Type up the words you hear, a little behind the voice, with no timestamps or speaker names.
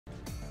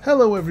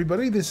Hello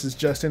everybody, this is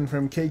Justin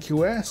from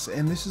KQS,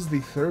 and this is the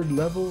third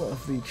level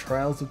of the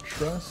Trials of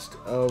Trust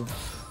of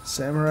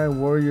Samurai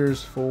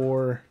Warriors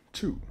 4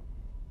 2.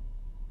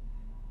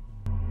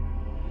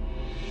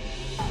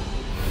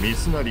 三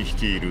成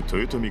率いる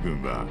豊臣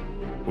軍は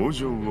北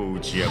条を打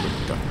ち破っ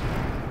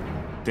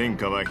た。天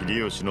下は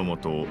秀吉のも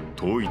と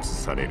統一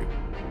される。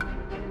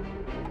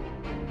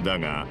だ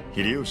が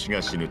秀吉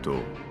が死ぬと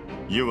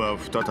世は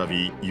再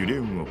び揺れ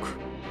動く。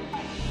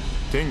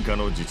天下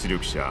の実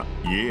力者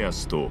家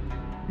康と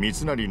三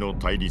成の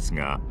対立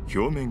が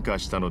表面化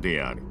したの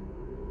である。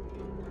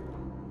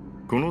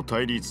この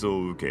対立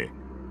を受け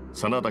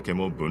真田家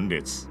も分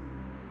裂。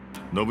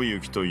信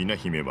行と稲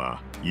姫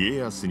は家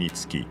康に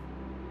つき、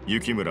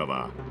幸村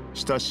は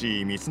親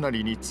しい三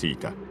成につい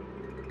た。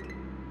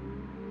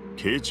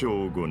慶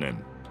長5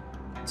年、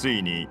つ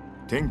いに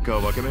天下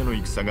分け目の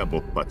戦が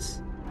勃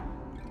発。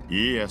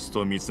家康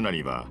と三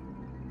成は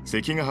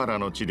関ヶ原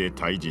の地で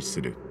対峙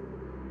する。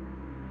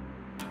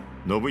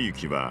信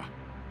行は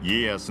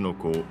家康の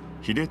子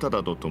秀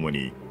忠と共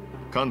に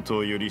関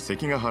東より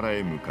関ヶ原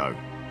へ向かう。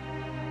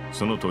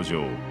その途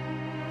上、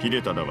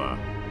秀忠は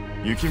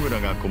幸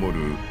村がこもる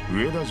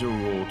上田城を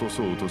落と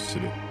そうとす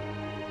る。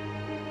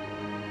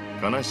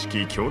悲し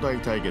き兄弟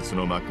対決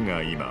の幕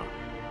が今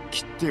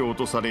切って落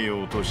とされ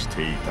ようとし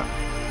ていた。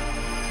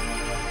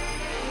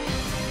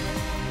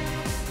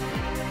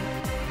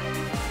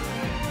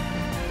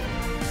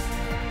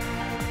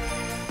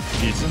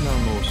絆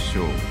の章、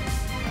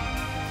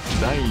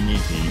第2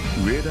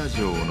次上田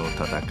城の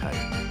戦い。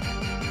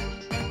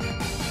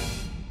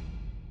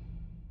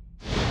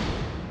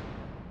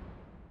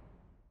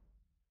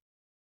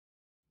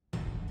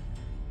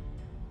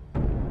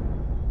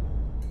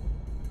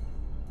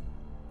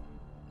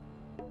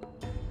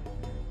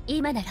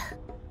今なら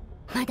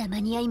まだ間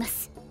に合いま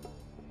す。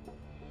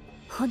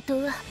本当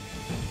は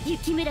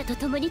幸村と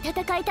共に戦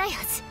いたい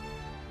はず。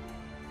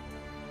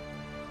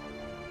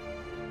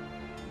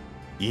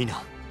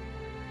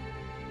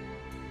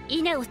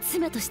稲を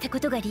妻としたこ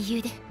とが理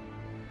由で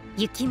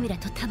幸村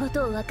とたも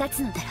とを分かつ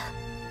のなら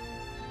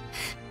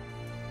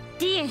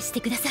離縁し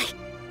てください。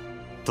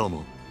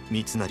友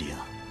三成や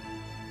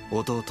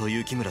弟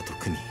幸村と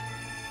組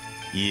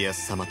み家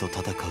康様と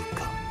戦うか。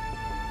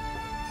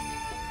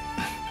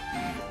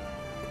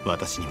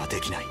私には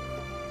できない。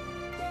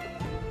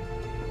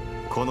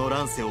この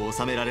乱世を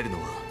治められる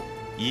のは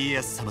家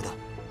康様だ。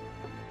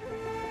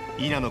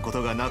稲のこ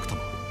とがなくと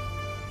も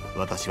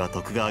私は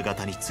徳川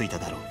方についた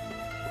だろう。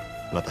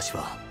私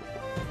は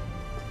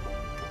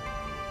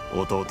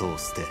弟を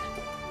捨て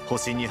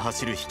星に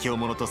走る卑怯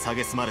者と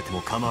蔑まれて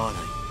も構わな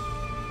い。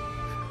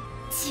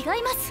違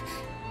います。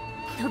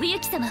信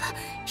行様は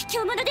卑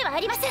怯者ではあ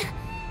りません。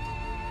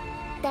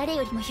誰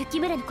よりも幸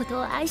村のこと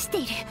を愛して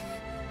いる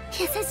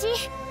優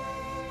し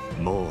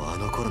い。もうあ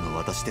の頃の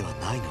私では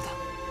ないのだ。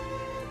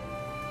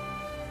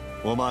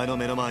お前の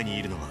目の前に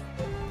いるのは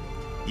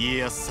家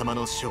康様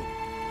の将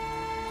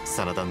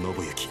真田信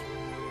行、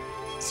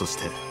そし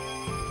て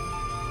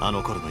あ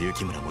の頃の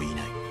幸村もいない。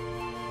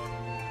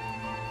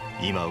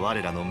今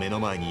我らの目の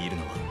前にいる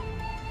のは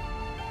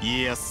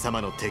家康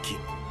様の敵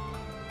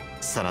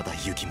真田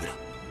幸村。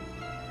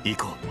行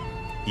こ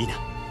う稲。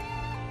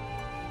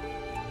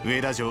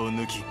上田城を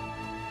抜き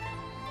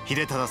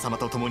秀忠様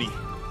と共に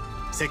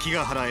関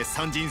ヶ原へ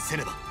参陣せ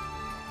ねば。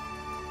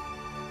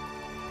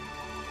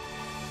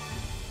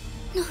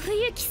信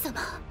行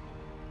様。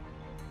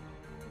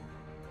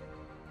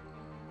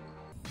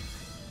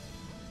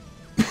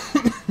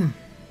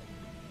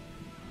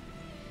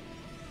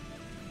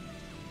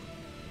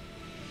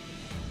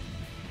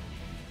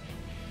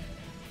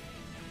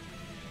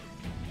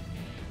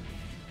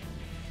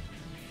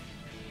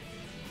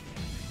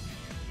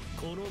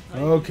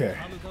Okay,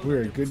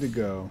 we're good to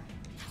go.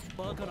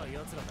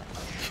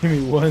 Give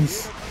me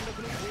once.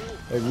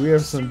 Like, we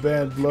have some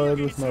bad blood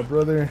with my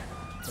brother,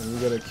 and we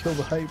gotta kill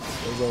the hype,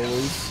 as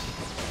always.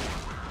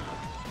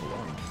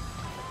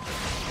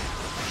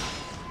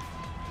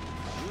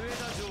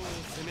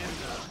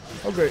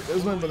 Okay,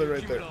 there's my brother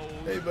right there.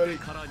 Hey, buddy.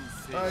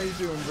 How you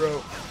doing,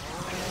 bro?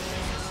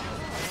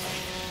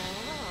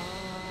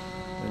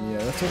 And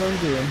yeah, that's what I'm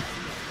doing.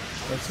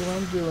 That's what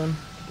I'm doing.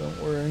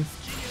 Don't worry.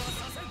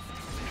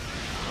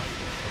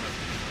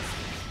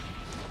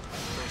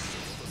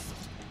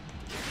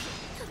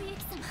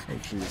 Oh,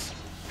 jeez.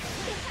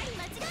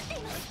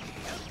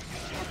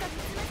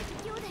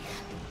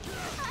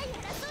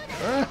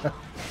 Ah.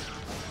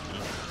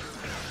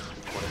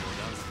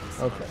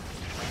 Okay.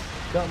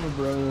 Got my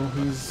bro.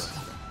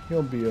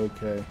 He'll be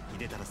okay.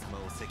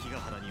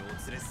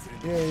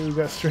 Yeah, you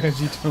got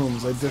strategy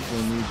tomes. I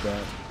definitely need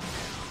that.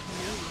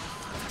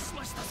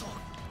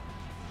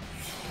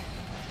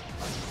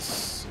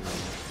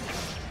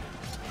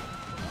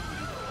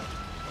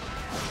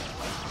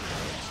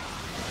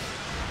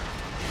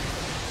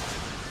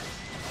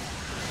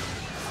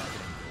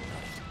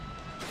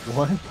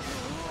 What?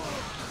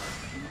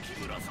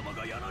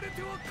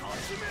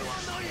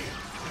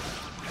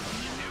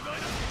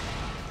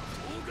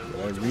 Did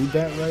I read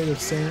that right of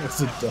saying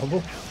it's a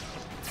double?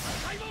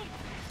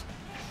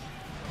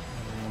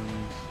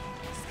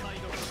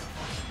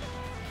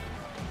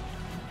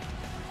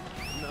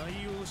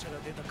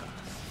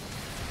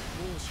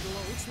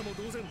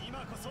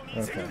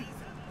 Okay.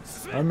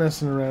 I'm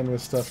messing around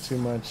with stuff too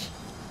much.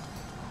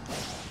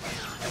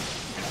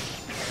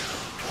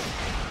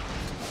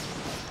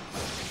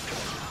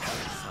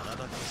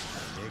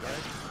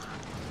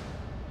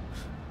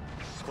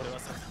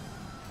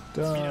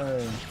 Die.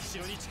 Is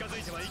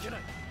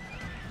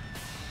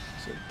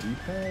it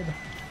D-pad?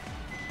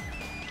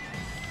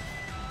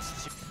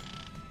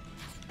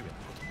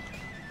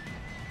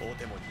 Oh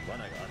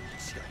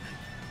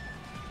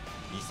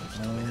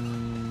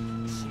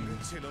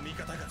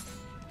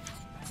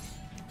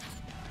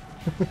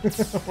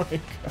my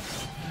god.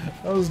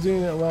 I was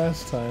doing it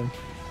last time.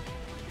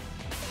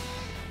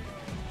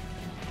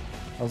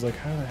 I was like,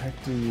 how the heck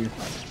do you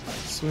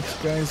switch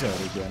guys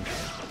out again?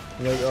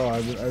 Like, oh,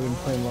 I've been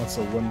playing lots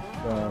of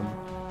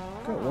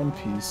got One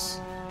Piece.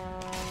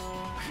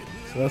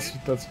 So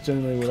that's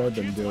generally what I've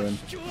been doing.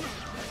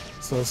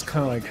 So it's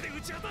kind of like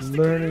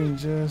learning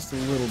just a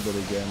little bit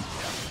again.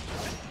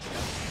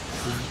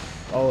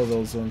 All of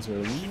those ones are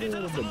a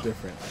little bit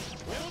different.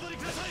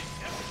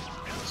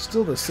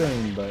 Still the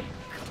same, but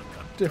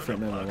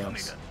different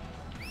nonetheless.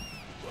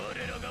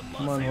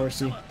 Come on,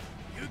 horsey.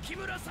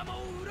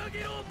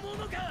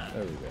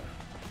 There we go.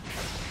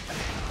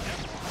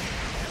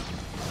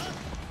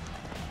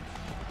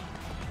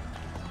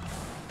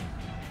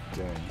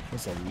 Dang,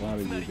 there's a lot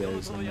of you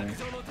guys in there.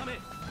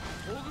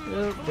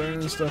 Yep,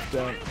 burning stuff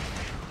down.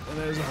 And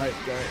there's a hype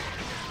guy.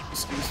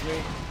 Excuse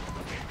me.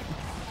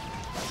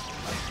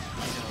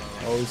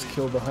 Always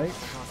kill the hype.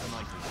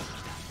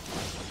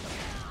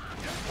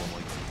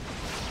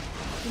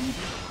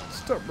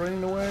 Stop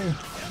running away.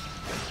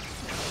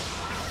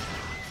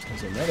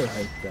 There's another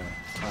hype guy.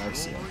 Oh, I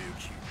see him.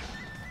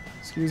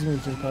 Excuse me,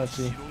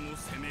 Jinpachi.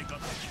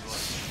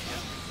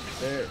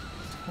 There.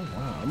 Oh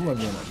wow, I'm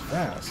leveling up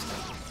fast.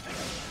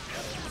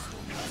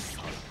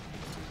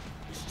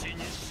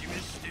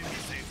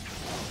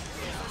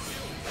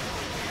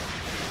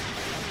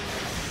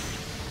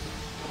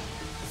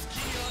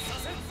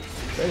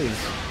 That is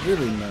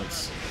really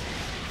nuts.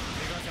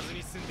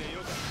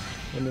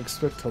 I didn't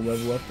expect to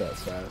level up that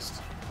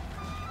fast.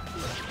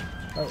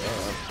 Oh,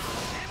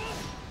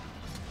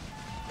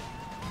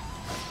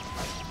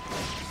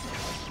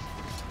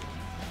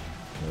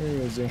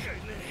 where is he?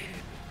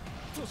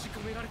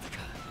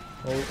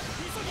 Oh.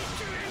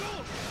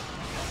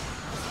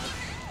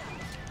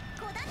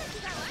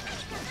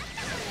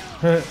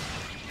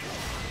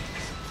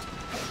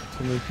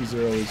 Tanukis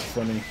are always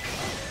funny.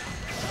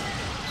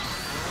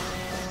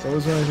 It's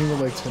always when I think of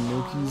like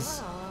Tanukis.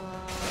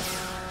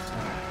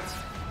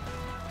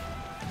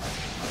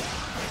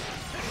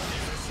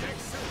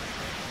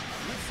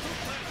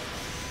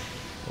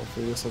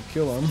 Hopefully this will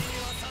kill him. I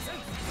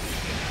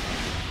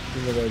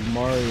think of like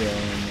Mario,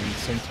 and then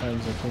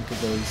sometimes I think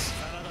of those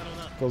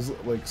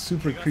like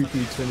super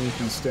creepy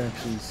Tanuki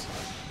statues.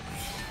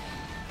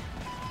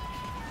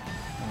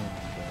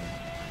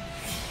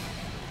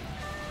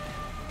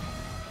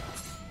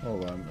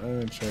 Hold on, I'm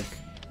gonna check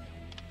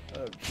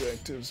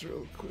objectives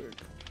real quick.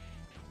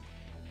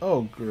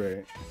 Oh,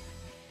 great.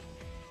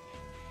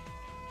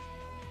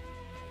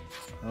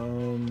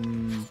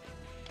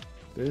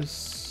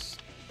 This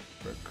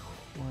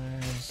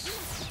requires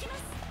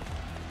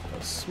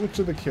a switch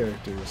of the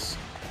characters.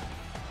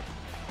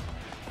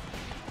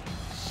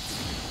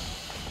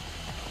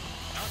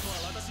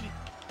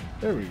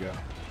 There we go.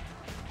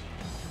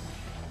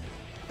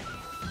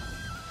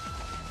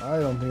 I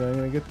don't think I'm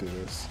gonna get through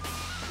this.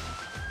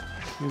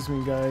 Excuse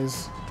me,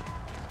 guys.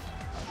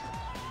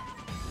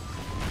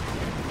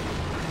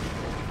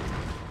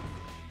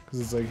 Because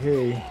it's like,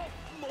 hey,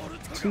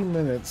 2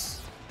 minutes.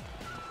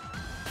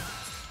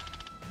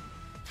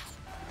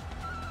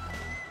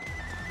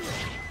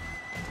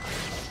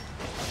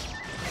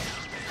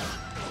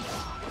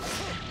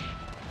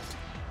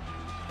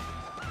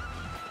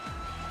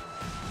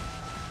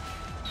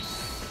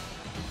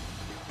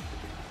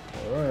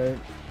 Alright.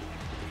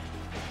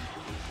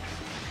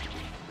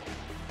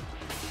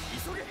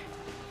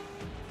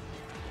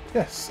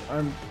 Yes,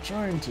 I'm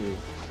trying to.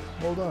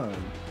 Hold on.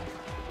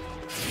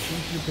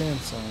 Keep your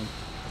pants on.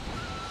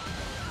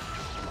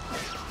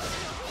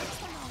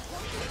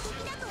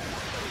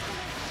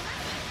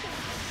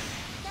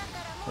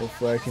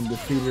 Hopefully I can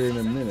defeat her in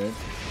a minute.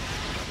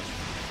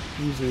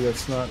 Usually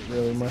that's not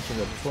really much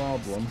of a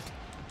problem.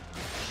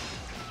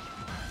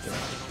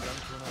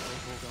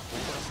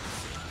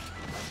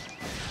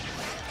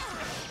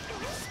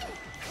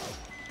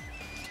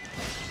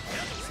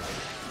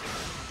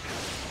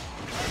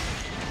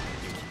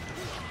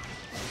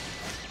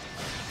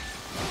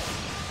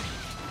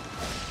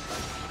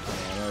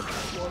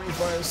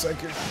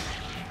 Second.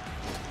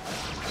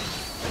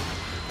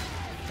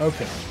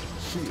 Okay,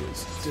 she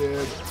is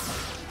dead.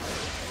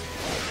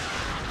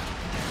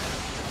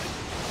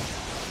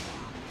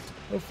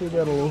 Hopefully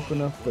that'll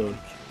open up the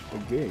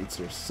gates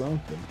or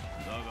something.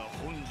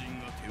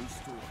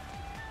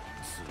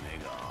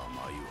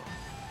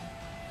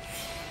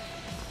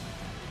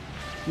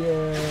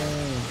 Yay!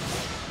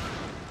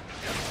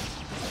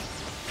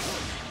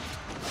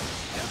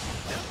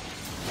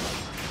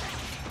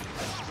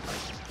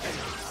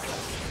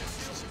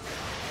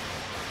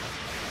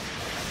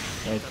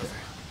 Okay.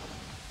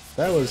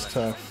 That was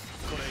tough.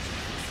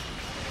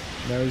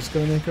 Now we're just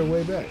gonna make our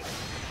way back.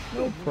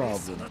 No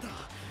problem.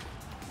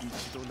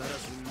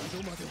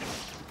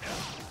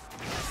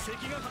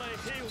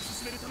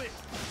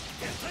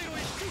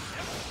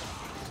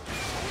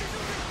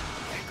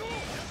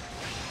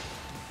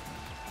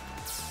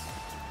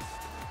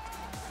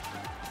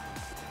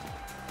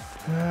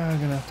 I'm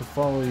gonna have to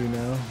follow you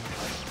now.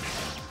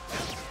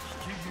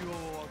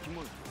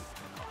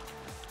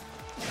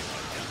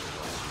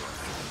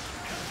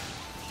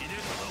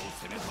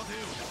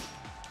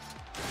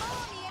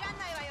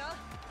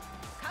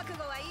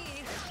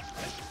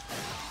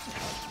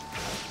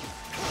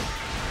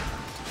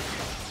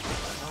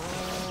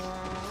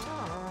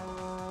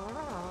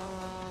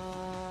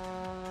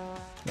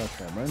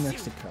 Okay, I'm right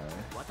next to Kai.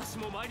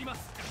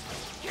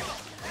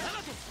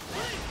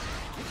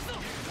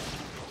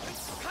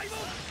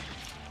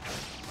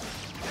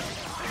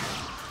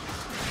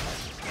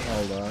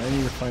 Hold on, I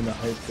need to find a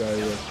hype guy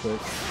real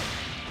quick.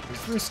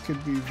 Because this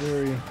could be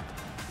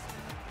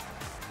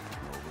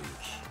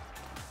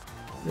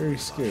very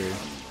scary.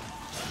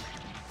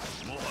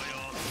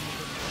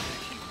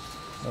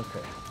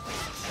 Okay.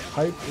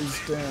 Hype is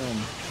down.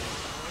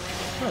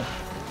 Huh.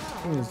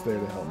 He is there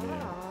to help me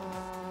out.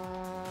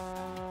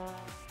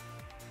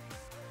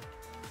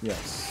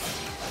 Yes.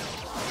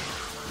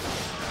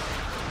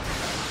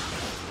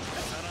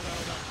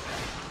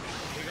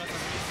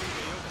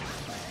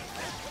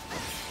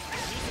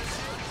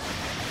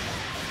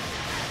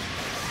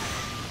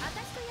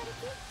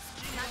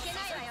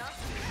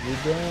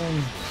 You're down.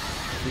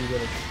 You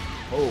gotta...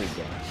 Oh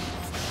gosh.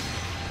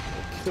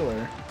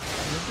 Killer.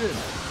 You're good.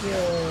 Yay.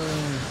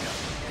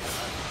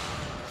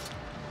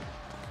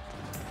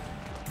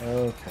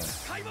 Okay.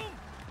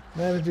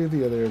 Now to do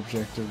the other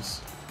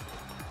objectives.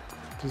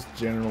 Just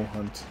general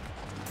hunt.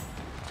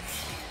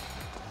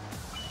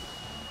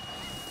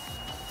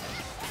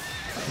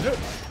 Nope.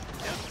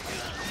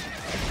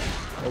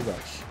 Oh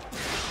gosh.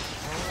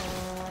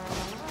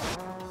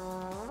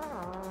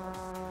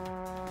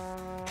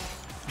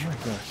 Oh my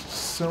gosh,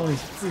 so many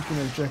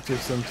freaking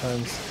objectives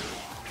sometimes.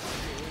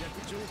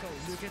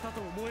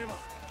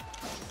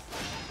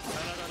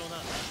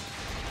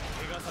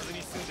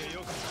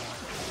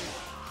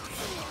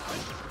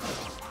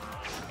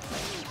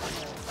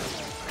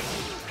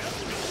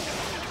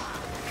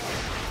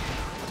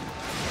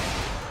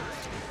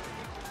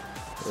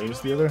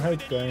 There's the other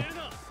hype guy.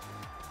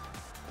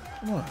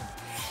 Come on.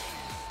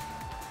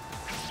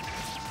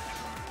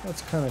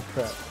 That's kind of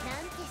crap.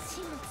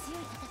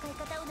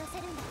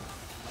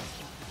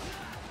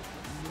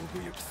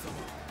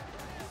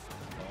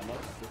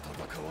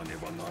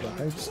 The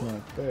hype's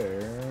not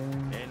there.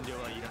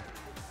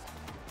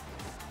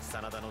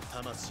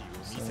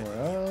 Somewhere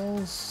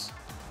else.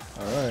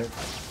 Alright.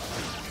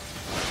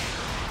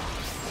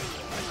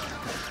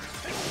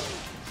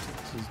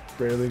 This is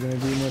barely gonna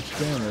do much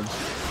damage.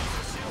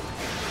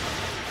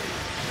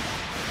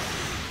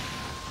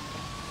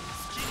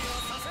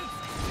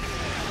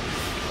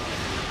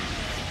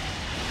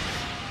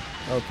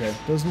 Okay,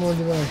 does more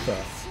than I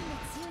thought.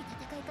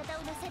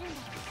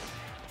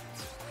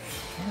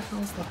 Where the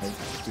hell's the hype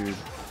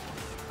dude?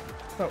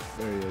 Oh,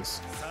 there he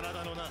is.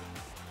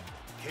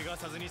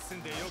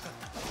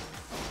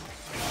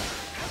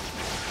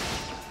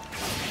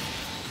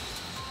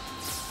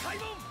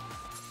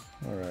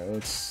 Alright,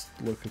 let's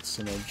look at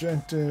some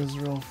objectives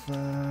real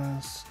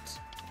fast.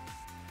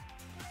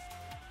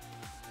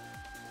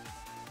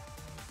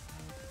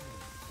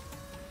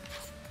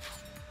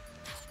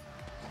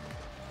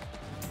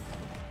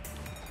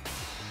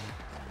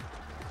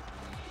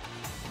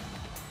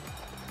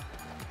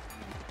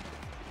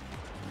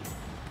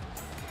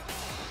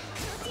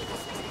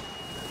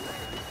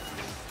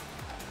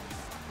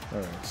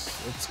 Alright,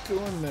 let's go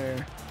in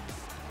there.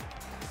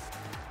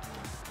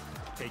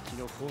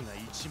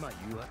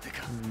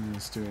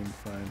 He's doing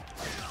fine.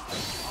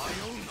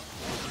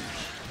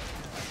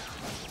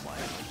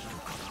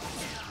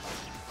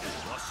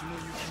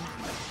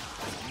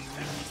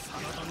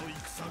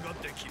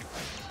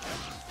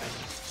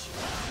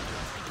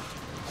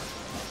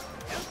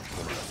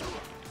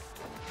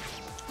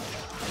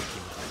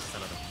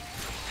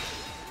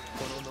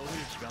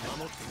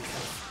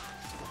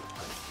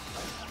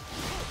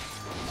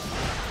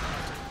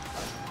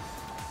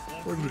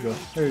 Where'd you go?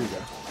 There you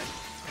go.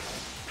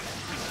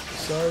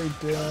 Sorry,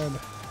 Dad.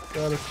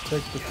 Gotta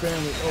protect the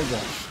family. Oh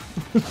gosh.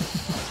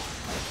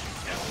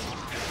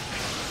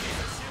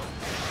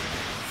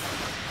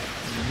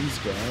 He's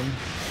gone.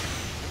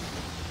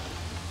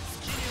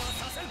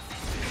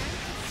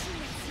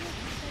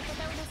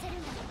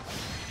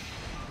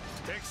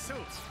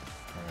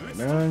 Alright,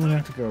 now I'm gonna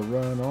have to go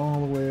run all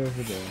the way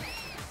over there.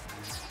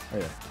 Oh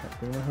yeah, can't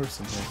bring my horse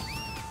in here.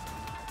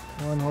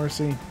 Come on,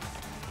 horsey.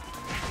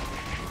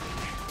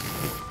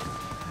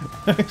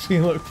 Actually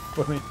looked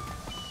funny.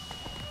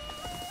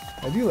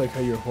 I do like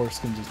how your horse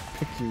can just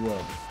pick you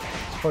up.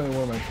 It's probably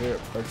one of my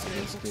favorite parts of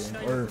this game.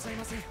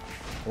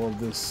 Or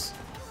this.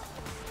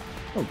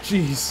 Oh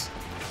jeez.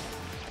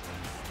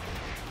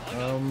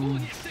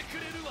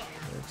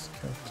 Let's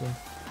kind Captain.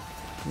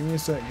 Give me a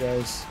sec,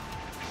 guys.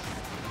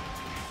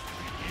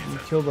 Let me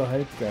kill the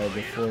hype guy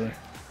before.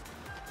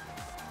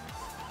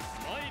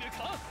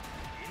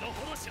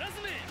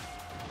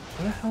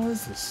 What the hell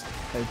is this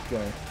hype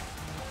guy?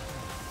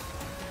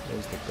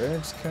 There's the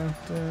barracks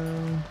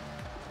captain.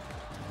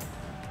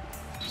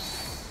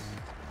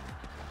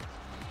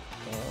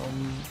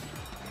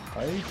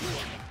 Hype?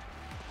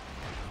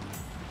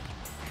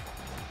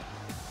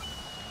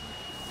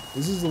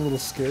 This is a little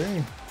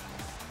scary.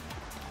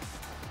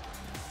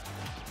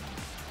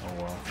 Oh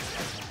wow.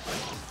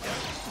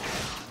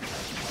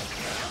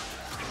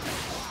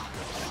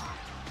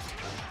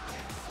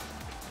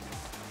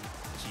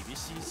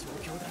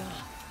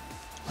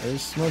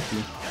 There's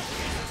Smokey.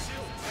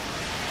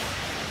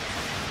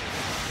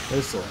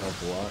 This'll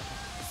help a lot.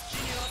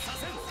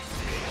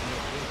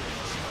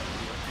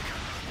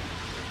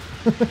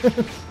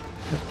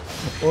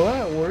 Well,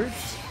 that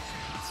worked.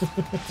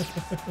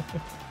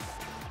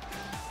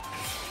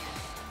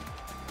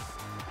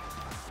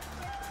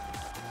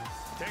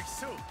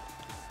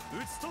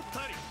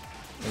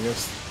 I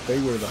guess they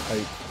were the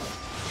hype.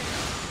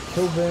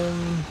 Kill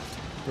them,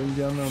 bring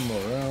down their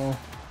morale.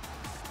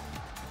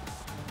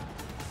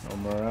 Our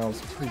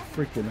morale's pretty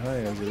freaking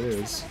high as it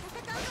is.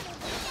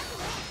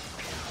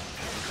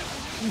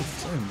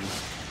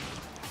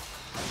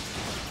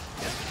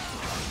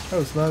 I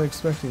was not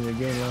expecting to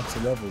gain lots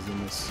of levels in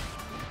this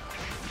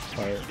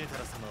part.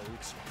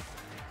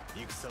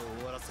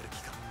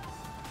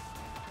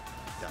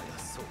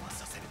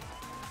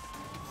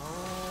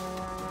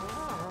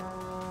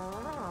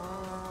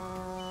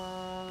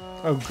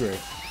 Oh great.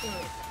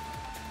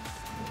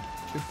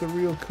 Get the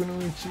real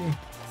Kunoichi.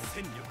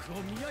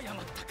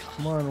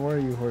 Come on, where are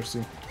you,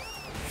 horsey?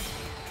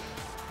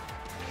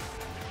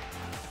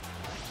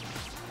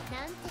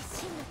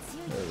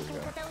 There we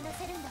go.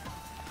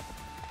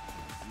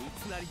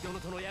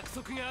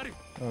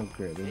 Oh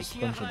great, there's a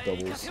bunch of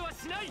doubles.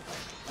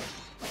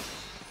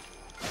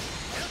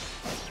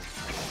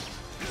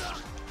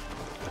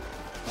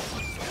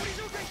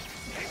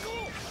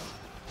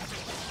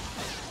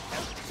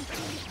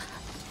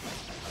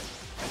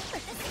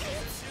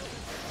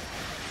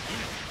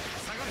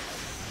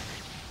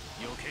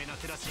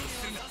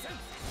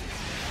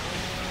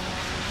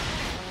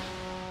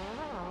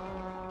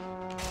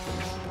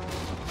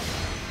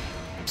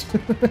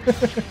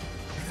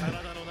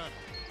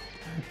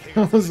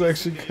 That was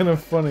actually kind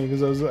of funny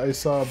because I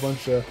saw a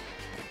bunch of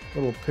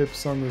little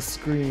pips on the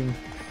screen,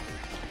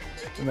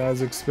 and I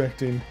was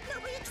expecting.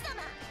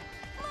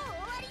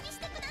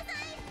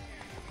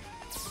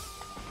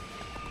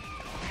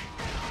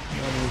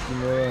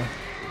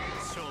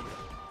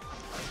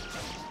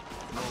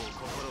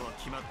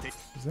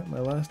 Is that my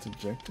last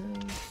objective?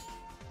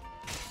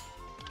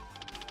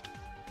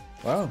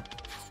 Wow.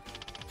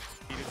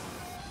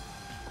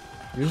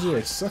 Usually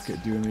I suck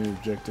at doing the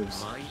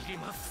objectives.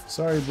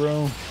 Sorry,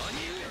 bro.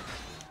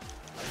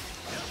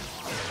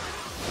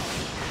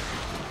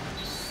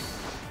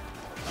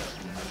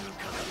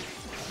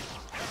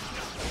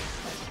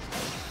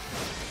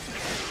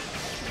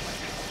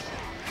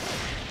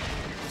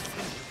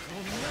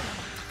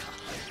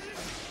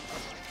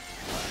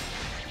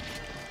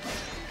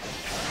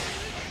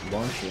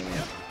 Launching.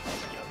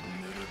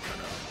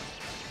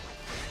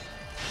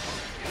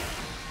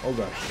 Oh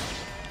gosh.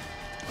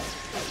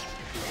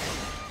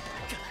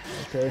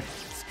 Okay.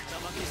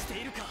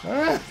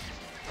 Ah!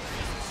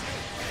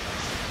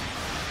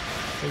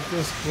 Take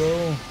this,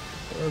 bro.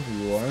 Wherever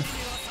you are.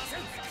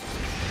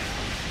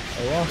 I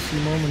lost you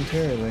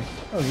momentarily.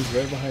 Oh, he's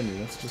right behind me.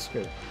 That's just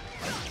good.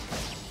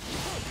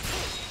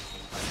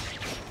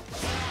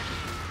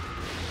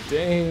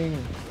 Dang!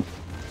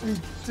 We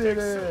did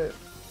it!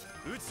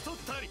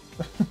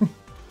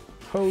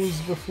 Pose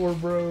before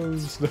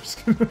bros. No,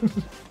 just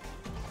kidding.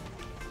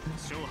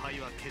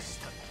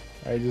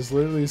 I just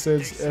literally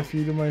said F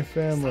you to my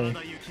family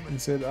and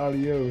said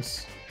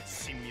adios.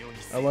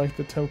 I like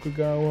the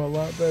Tokugawa a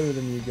lot better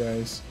than you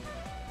guys.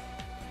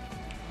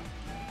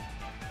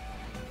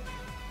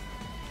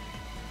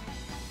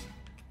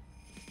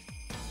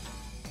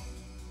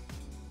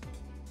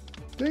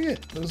 Dang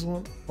it! There's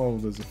one. Oh,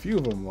 there's a few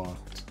of them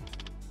locked.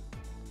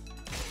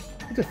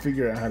 I have to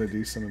figure out how to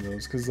do some of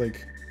those because,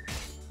 like,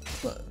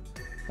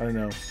 I don't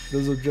know.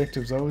 Those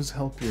objectives always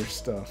help your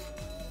stuff.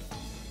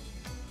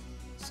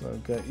 So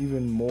I've got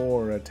even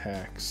more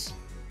attacks.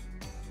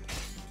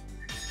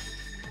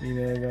 You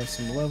know, I got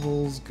some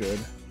levels. Good.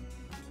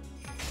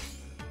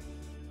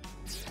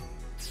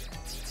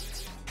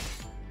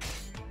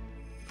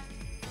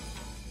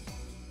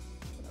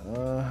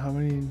 How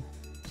many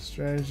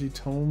strategy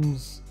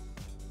tomes?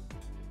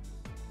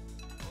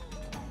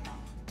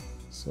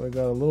 So I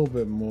got a little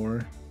bit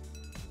more.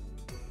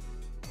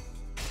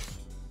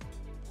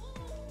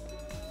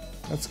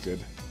 That's good.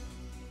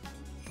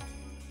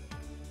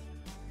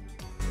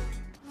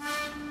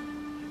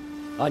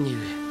 Anyu,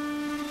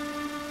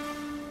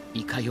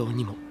 いかよう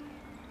にも。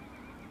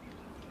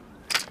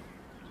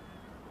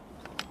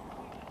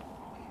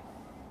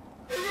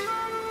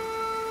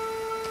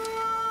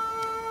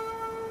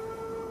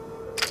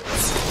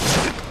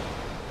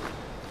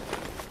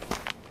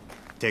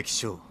敵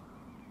将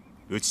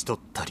討ち取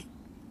ったり。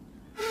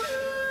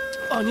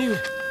兄上。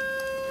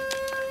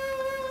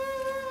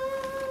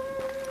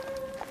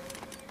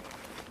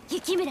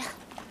雪村、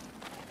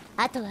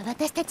あとは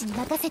私たちに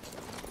任せて。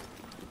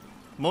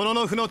モノ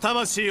ノフの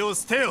魂を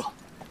捨てよ、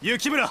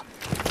雪村。は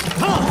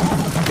っ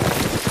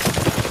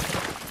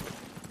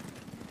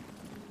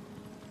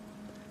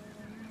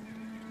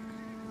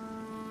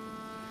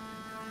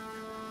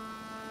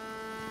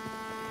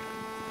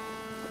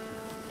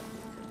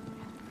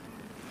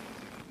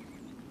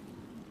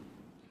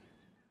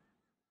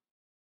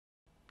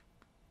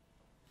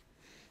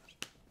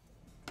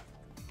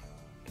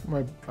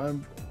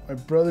My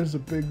brother's a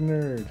big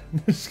nerd.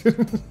 Just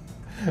kidding.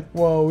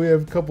 Well, we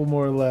have a couple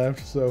more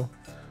left, so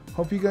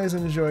hope you guys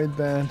enjoyed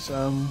that.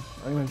 I'm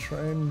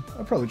gonna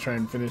I'll probably try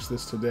and finish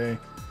this today,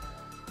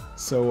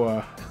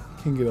 so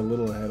can get a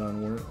little ahead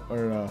on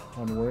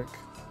work.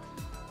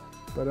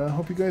 But I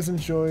hope you guys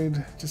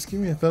enjoyed. Just give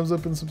me a thumbs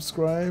up and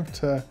subscribe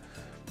to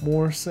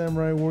more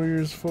Samurai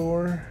Warriors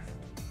 4,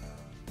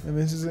 and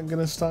this isn't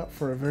gonna stop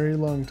for a very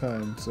long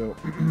time. So.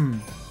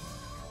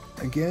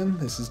 Again,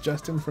 this is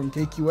Justin from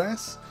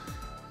KQS,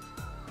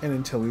 and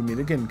until we meet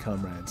again,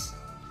 comrades.